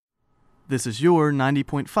This is your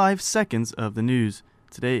 90.5 seconds of the news.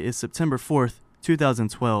 Today is September 4th,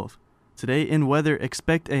 2012. Today in weather,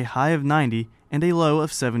 expect a high of 90 and a low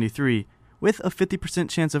of 73, with a 50%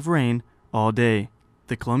 chance of rain all day.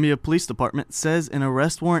 The Columbia Police Department says an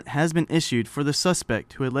arrest warrant has been issued for the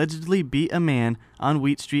suspect who allegedly beat a man on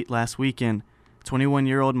Wheat Street last weekend.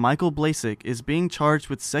 21-year-old Michael Blasek is being charged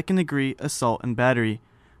with second-degree assault and battery.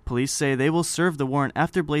 Police say they will serve the warrant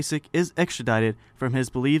after Blasek is extradited from his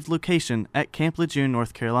believed location at Camp Lejeune,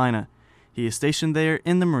 North Carolina. He is stationed there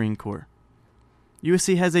in the Marine Corps.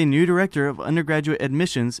 USC has a new director of undergraduate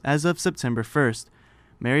admissions as of September 1st.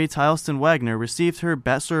 Mary Tileston Wagner received her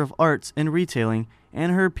Bachelor of Arts in Retailing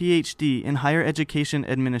and her Ph.D. in Higher Education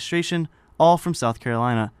Administration, all from South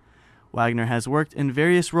Carolina. Wagner has worked in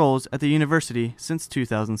various roles at the university since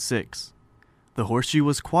 2006. The Horseshoe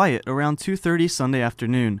was quiet around 2:30 Sunday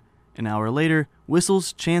afternoon. An hour later,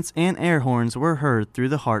 whistles, chants, and air horns were heard through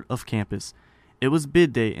the heart of campus. It was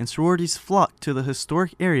bid day and sororities flocked to the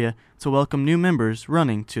historic area to welcome new members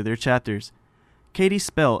running to their chapters. Katie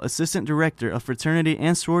Spell, Assistant Director of Fraternity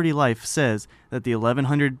and Sorority Life, says that the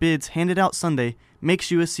 1,100 bids handed out Sunday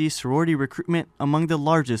makes USC sorority recruitment among the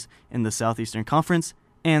largest in the Southeastern Conference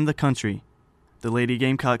and the country. The Lady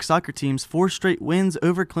Gamecock soccer team's 4 straight wins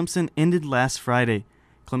over Clemson ended last Friday.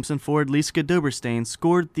 Clemson forward Liska Doberstein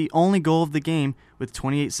scored the only goal of the game with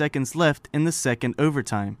 28 seconds left in the second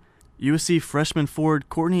overtime. USC freshman forward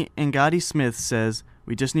Courtney Angadi Smith says,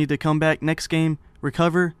 "We just need to come back next game,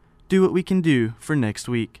 recover, do what we can do for next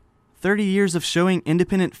week." 30 years of showing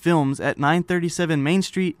independent films at 937 Main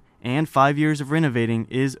Street and 5 years of renovating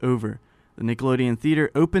is over. The Nickelodeon Theater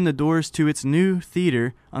opened the doors to its new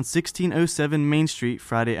theater on 1607 Main Street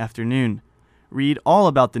Friday afternoon. Read all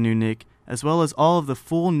about the new Nick, as well as all of the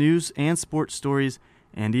full news and sports stories,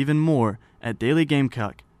 and even more at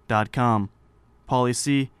dailygamecock.com. Pauly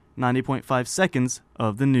C., 90.5 seconds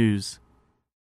of the news.